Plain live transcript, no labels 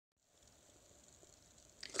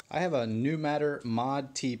I have a newmatter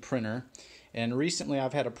Mod T printer, and recently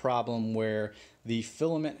I've had a problem where the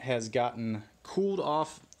filament has gotten cooled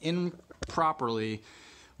off improperly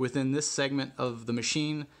within this segment of the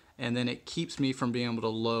machine, and then it keeps me from being able to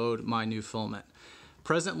load my new filament.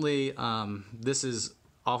 Presently, this is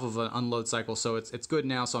off of an unload cycle, so it's good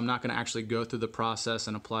now, so I'm not going to actually go through the process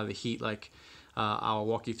and apply the heat like I'll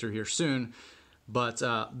walk you through here soon. But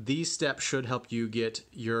these steps should help you get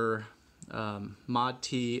your Mod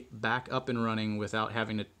T back up and running without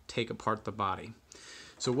having to take apart the body.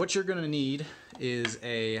 So what you're going to need is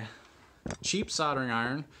a cheap soldering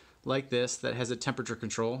iron like this that has a temperature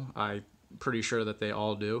control. I'm pretty sure that they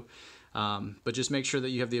all do. But just make sure that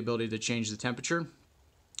you have the ability to change the temperature.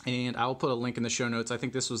 And I will put a link in the show notes. I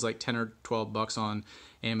think this was like 10 or 12 bucks on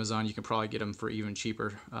Amazon. You can probably get them for even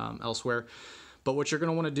cheaper elsewhere. But what you're going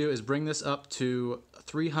to want to do is bring this up to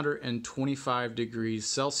 325 degrees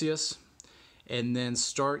Celsius and then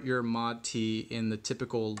start your Mod T in the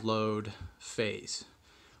typical load phase.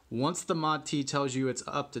 Once the Mod T tells you it's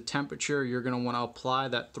up to temperature, you're going to want to apply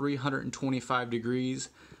that 325 degrees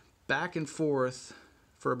back and forth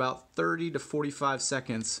for about 30 to 45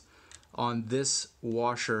 seconds on this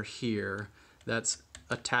washer here that's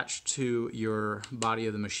attached to your body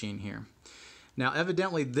of the machine here. Now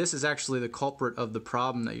evidently this is actually the culprit of the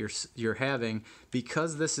problem that you're having,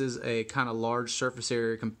 because this is a kind of large surface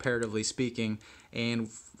area comparatively speaking, and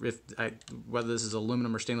whether this is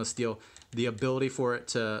aluminum or stainless steel, the ability for it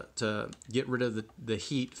to get rid of the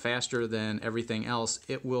heat faster than everything else,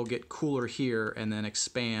 it will get cooler here and then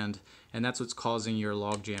expand, and that's what's causing your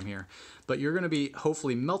log jam here. But you're going to be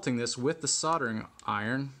hopefully melting this with the soldering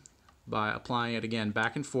iron by applying it again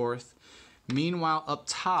back and forth. Meanwhile, up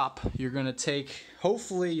top, you're going to take,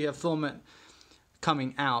 hopefully you have filament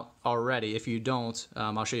coming out already. If you don't,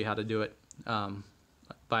 I'll show you how to do it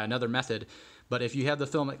by another method. But if you have the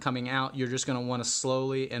filament coming out, you're just going to want to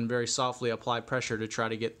slowly and very softly apply pressure to try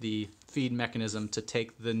to get the feed mechanism to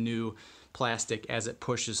take the new plastic as it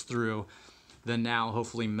pushes through the now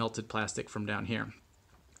hopefully melted plastic from down here.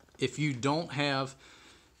 If you don't have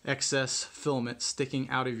excess filament sticking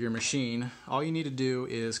out of your machine, all you need to do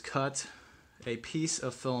is cut a piece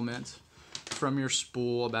of filament from your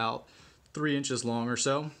spool about 3 inches long or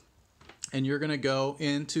so, and you're going to go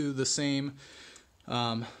into the same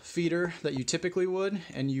feeder that you typically would,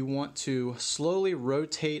 and you want to slowly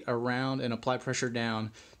rotate around and apply pressure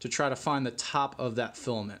down to try to find the top of that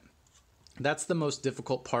filament. That's the most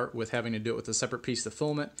difficult part with having to do it with a separate piece of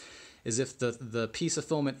filament, is if the piece of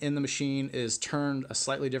filament in the machine is turned a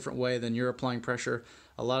slightly different way than you're applying pressure,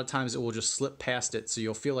 a lot of times it will just slip past it, so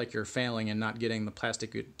you'll feel like you're failing and not getting the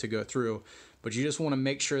plastic to go through. But you just want to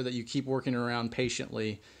make sure that you keep working around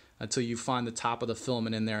patiently until you find the top of the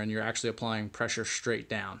filament in there and you're actually applying pressure straight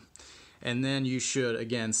down. And then you should,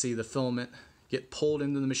 again, see the filament get pulled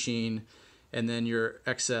into the machine, and then your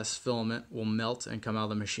excess filament will melt and come out of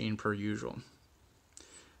the machine per usual.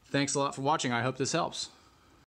 Thanks a lot for watching. I hope this helps.